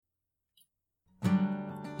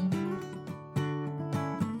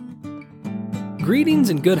Greetings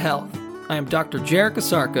and good health. I am Dr. Jerica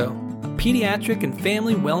Sarko, a pediatric and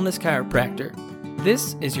family wellness chiropractor.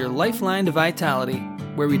 This is your Lifeline to Vitality,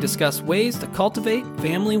 where we discuss ways to cultivate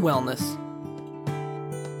family wellness.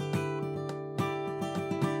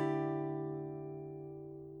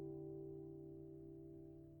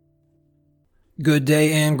 Good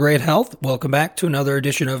day and great health. Welcome back to another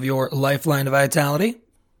edition of your Lifeline to Vitality.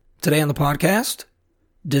 Today on the podcast,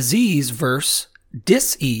 disease versus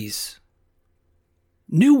dis-ease.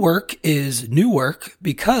 New work is new work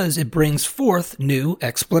because it brings forth new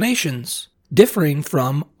explanations, differing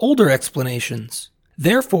from older explanations.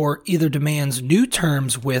 Therefore, either demands new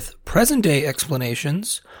terms with present-day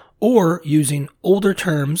explanations or using older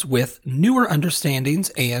terms with newer understandings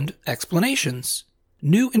and explanations.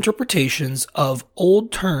 New interpretations of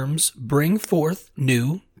old terms bring forth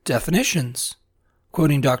new definitions.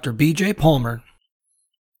 Quoting Dr. B.J. Palmer.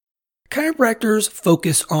 Chiropractors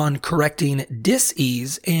focus on correcting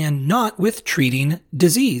dis-ease and not with treating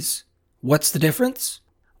disease. What's the difference?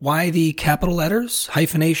 Why the capital letters,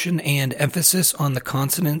 hyphenation, and emphasis on the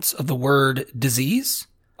consonants of the word disease?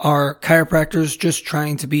 Are chiropractors just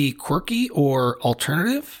trying to be quirky or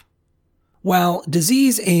alternative? While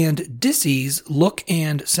disease and dis-ease look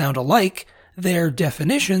and sound alike, their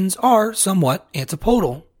definitions are somewhat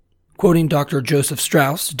antipodal. Quoting Dr. Joseph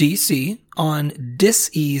Strauss, D.C., on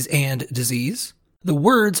dis-ease and disease, the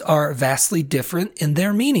words are vastly different in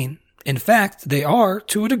their meaning. In fact, they are,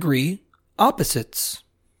 to a degree, opposites.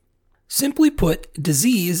 Simply put,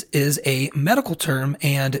 disease is a medical term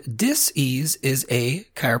and dis-ease is a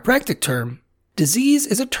chiropractic term. Disease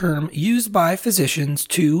is a term used by physicians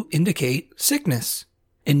to indicate sickness.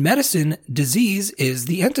 In medicine, disease is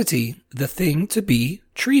the entity, the thing to be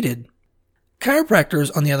treated.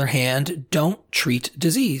 Chiropractors, on the other hand, don't treat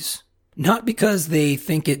disease. Not because they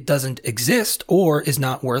think it doesn't exist or is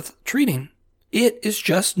not worth treating. It is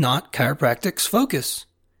just not chiropractic's focus.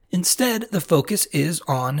 Instead, the focus is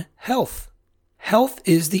on health. Health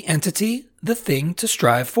is the entity, the thing to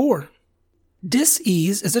strive for.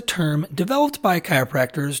 Dis-ease is a term developed by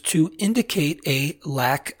chiropractors to indicate a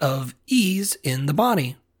lack of ease in the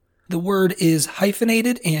body. The word is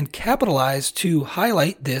hyphenated and capitalized to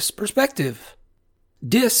highlight this perspective.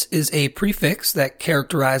 Dis is a prefix that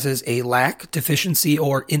characterizes a lack, deficiency,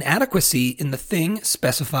 or inadequacy in the thing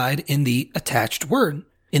specified in the attached word.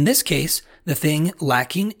 In this case, the thing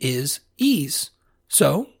lacking is ease.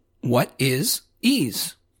 So, what is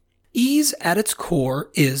ease? Ease at its core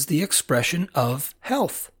is the expression of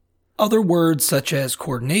health. Other words such as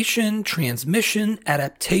coordination, transmission,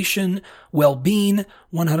 adaptation, well-being,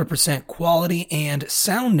 100% quality, and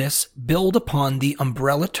soundness build upon the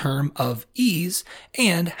umbrella term of ease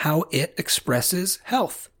and how it expresses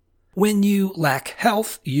health. When you lack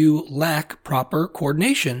health, you lack proper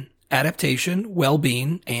coordination, adaptation,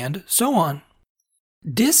 well-being, and so on.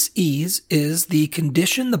 Dis-ease is the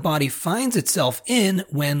condition the body finds itself in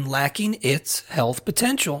when lacking its health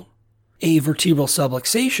potential. A vertebral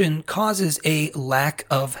subluxation causes a lack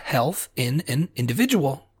of health in an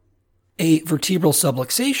individual. A vertebral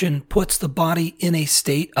subluxation puts the body in a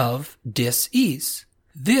state of dis-ease.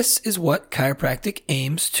 This is what chiropractic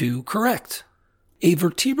aims to correct. A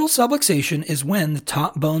vertebral subluxation is when the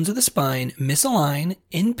top bones of the spine misalign,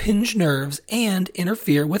 impinge nerves, and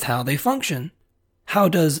interfere with how they function. How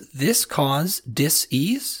does this cause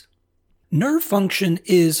dis-ease? Nerve function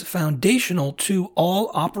is foundational to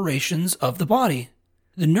all operations of the body.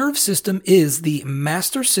 The nerve system is the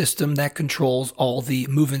master system that controls all the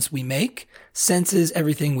movements we make, senses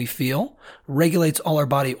everything we feel, regulates all our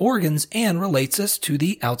body organs, and relates us to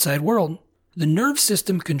the outside world. The nerve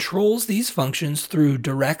system controls these functions through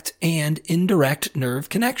direct and indirect nerve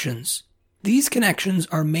connections. These connections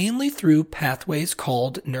are mainly through pathways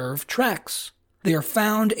called nerve tracts. They are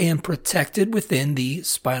found and protected within the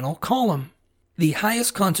spinal column. The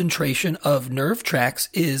highest concentration of nerve tracts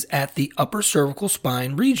is at the upper cervical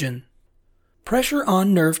spine region. Pressure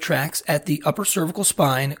on nerve tracts at the upper cervical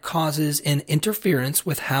spine causes an interference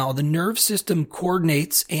with how the nerve system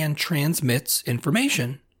coordinates and transmits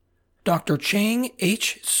information. Dr. Chang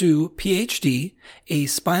H. Su, Ph.D., a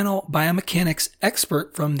spinal biomechanics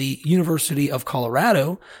expert from the University of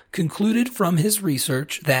Colorado, concluded from his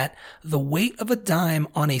research that the weight of a dime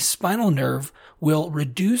on a spinal nerve will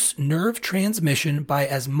reduce nerve transmission by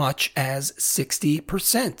as much as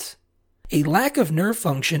 60%. A lack of nerve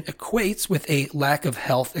function equates with a lack of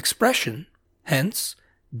health expression, hence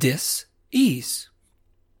dis-ease.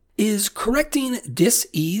 Is correcting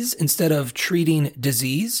dis-ease instead of treating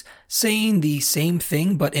disease saying the same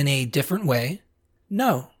thing but in a different way?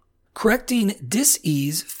 No. Correcting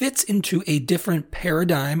dis-ease fits into a different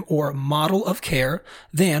paradigm or model of care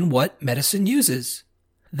than what medicine uses.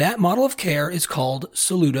 That model of care is called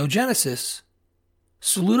salutogenesis.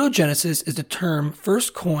 Salutogenesis is a term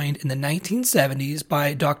first coined in the 1970s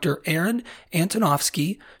by Dr. Aaron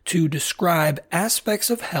Antonovsky to describe aspects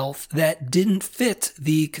of health that didn't fit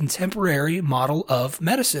the contemporary model of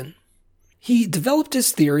medicine. He developed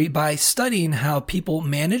his theory by studying how people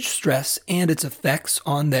manage stress and its effects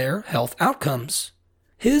on their health outcomes.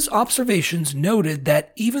 His observations noted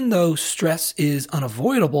that even though stress is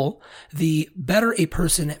unavoidable, the better a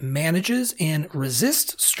person manages and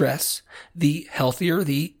resists stress, the healthier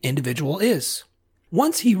the individual is.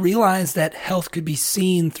 Once he realized that health could be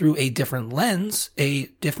seen through a different lens, a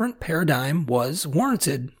different paradigm was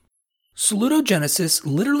warranted. Salutogenesis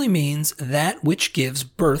literally means that which gives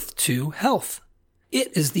birth to health.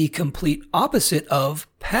 It is the complete opposite of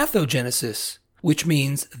pathogenesis, which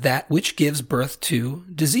means that which gives birth to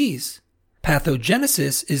disease.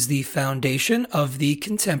 Pathogenesis is the foundation of the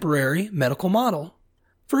contemporary medical model.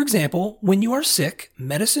 For example, when you are sick,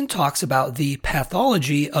 medicine talks about the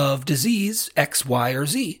pathology of disease X, Y, or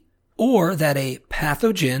Z, or that a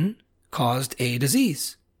pathogen caused a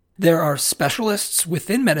disease. There are specialists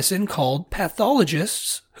within medicine called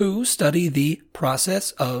pathologists who study the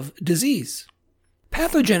process of disease.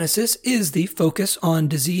 Pathogenesis is the focus on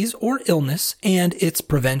disease or illness and its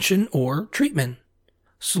prevention or treatment.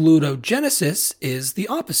 Salutogenesis is the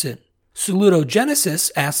opposite.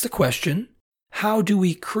 Salutogenesis asks the question, how do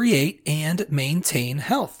we create and maintain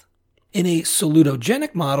health? In a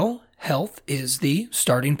salutogenic model, health is the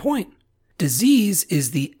starting point. Disease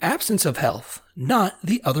is the absence of health, not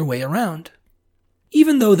the other way around.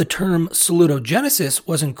 Even though the term salutogenesis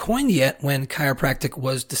wasn't coined yet when chiropractic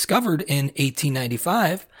was discovered in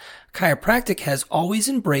 1895, chiropractic has always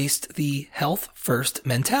embraced the health-first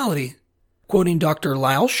mentality. Quoting Dr.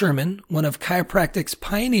 Lyle Sherman, one of chiropractic's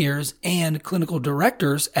pioneers and clinical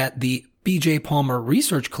directors at the B.J. Palmer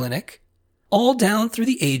Research Clinic, all down through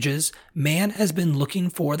the ages, man has been looking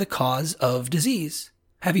for the cause of disease.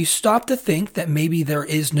 Have you stopped to think that maybe there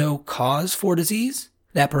is no cause for disease?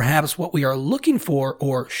 That perhaps what we are looking for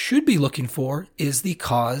or should be looking for is the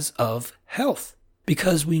cause of health.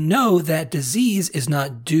 Because we know that disease is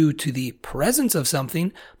not due to the presence of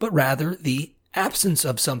something, but rather the absence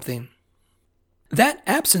of something. That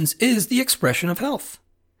absence is the expression of health.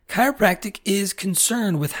 Chiropractic is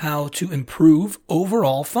concerned with how to improve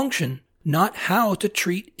overall function, not how to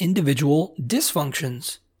treat individual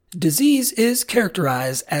dysfunctions. Disease is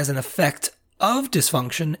characterized as an effect of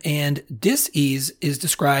dysfunction, and dis-ease is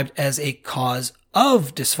described as a cause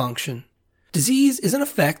of dysfunction. Disease is an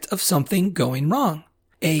effect of something going wrong.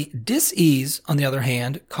 A dis-ease, on the other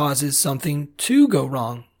hand, causes something to go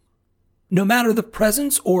wrong. No matter the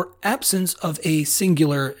presence or absence of a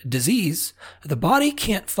singular disease, the body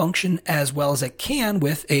can't function as well as it can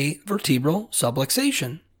with a vertebral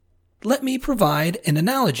subluxation. Let me provide an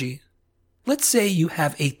analogy. Let's say you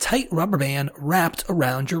have a tight rubber band wrapped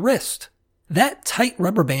around your wrist. That tight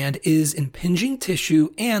rubber band is impinging tissue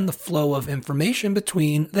and the flow of information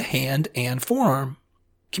between the hand and forearm.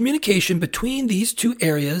 Communication between these two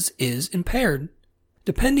areas is impaired.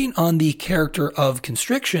 Depending on the character of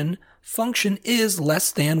constriction, function is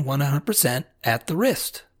less than 100% at the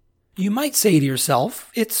wrist. You might say to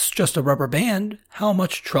yourself, it's just a rubber band, how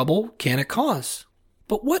much trouble can it cause?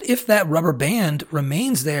 But what if that rubber band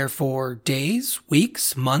remains there for days,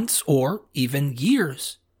 weeks, months, or even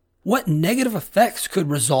years? What negative effects could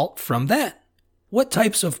result from that? What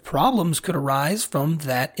types of problems could arise from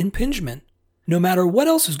that impingement? No matter what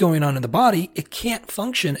else is going on in the body, it can't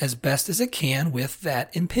function as best as it can with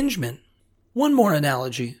that impingement. One more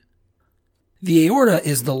analogy. The aorta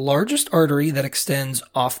is the largest artery that extends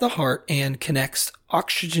off the heart and connects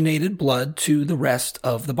oxygenated blood to the rest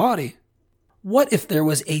of the body. What if there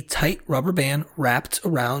was a tight rubber band wrapped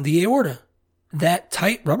around the aorta? That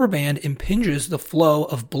tight rubber band impinges the flow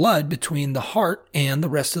of blood between the heart and the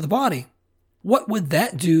rest of the body. What would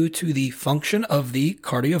that do to the function of the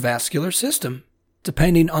cardiovascular system?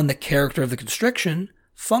 Depending on the character of the constriction,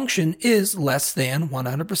 function is less than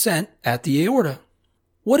 100% at the aorta.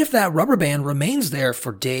 What if that rubber band remains there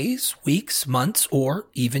for days, weeks, months, or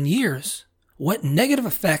even years? What negative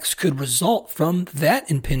effects could result from that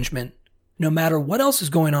impingement? No matter what else is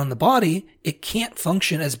going on in the body, it can't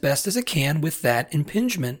function as best as it can with that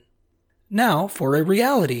impingement. Now for a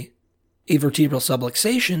reality. A vertebral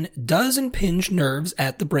subluxation does impinge nerves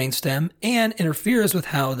at the brainstem and interferes with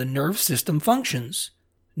how the nerve system functions.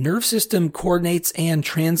 Nerve system coordinates and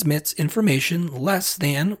transmits information less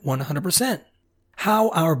than 100%. How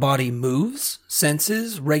our body moves,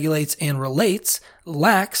 senses, regulates, and relates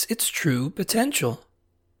lacks its true potential.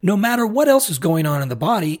 No matter what else is going on in the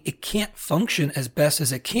body, it can't function as best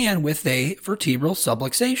as it can with a vertebral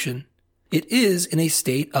subluxation. It is in a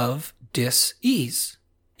state of dis-ease.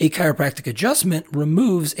 A chiropractic adjustment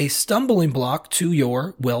removes a stumbling block to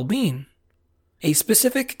your well-being. A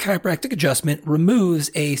specific chiropractic adjustment removes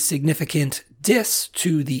a significant dis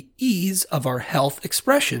to the ease of our health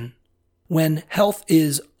expression. When health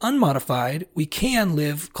is unmodified, we can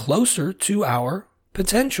live closer to our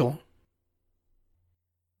potential.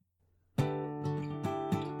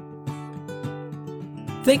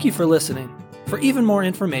 Thank you for listening. For even more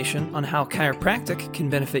information on how chiropractic can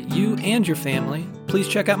benefit you and your family, please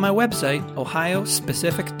check out my website,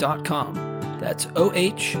 ohiospecific.com. That's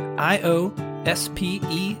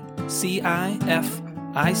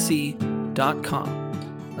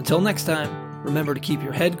ohiospecific.com. Until next time, remember to keep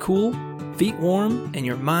your head cool, feet warm, and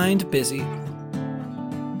your mind busy.